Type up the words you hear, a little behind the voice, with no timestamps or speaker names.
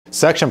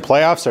Section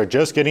playoffs are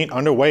just getting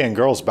underway in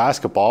girls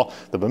basketball.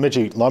 The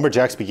Bemidji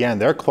Lumberjacks began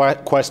their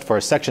quest for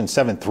a Section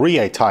 7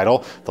 3A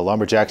title. The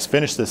Lumberjacks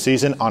finished the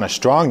season on a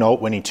strong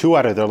note, winning 2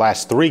 out of their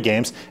last 3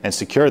 games and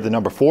secured the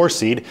number 4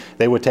 seed.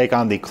 They would take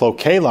on the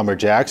Cloquet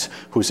Lumberjacks,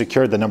 who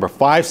secured the number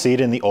 5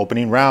 seed in the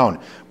opening round.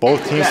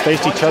 Both teams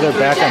faced each other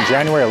back on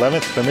January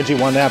 11th. Bemidji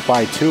won that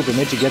by 2.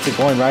 Bemidji gets it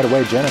going right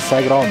away. Jenna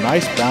Sagadol,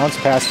 nice bounce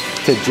pass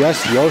to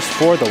Jess Yost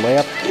for the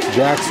layup.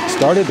 Jacks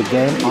started the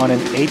game on an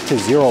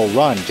 8-0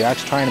 run.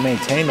 Jacks trying to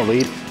maintain the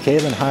lead.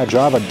 Kaylin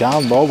Hadrava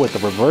down low with the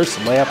reverse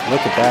layup. Look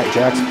at that.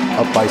 Jacks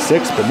up by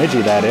 6.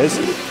 Bemidji, that is.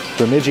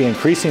 Bemidji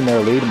increasing their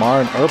lead.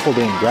 Maren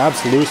Erpelding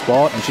grabs the loose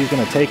ball, and she's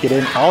going to take it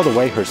in all the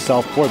way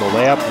herself for the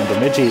layup, and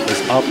Bemidji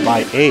is up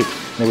by 8.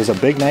 And it was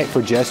a big night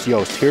for Jess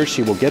Yost. Here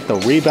she will get the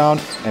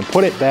rebound and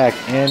put it back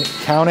in,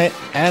 count it,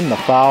 and the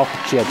foul.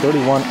 She had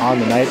 31 on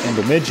the night, and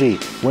Bemidji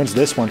wins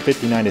this one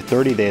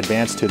 59-30. They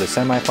advance to the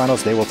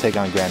semifinals. They will take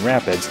on Grand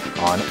Rapids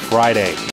on Friday.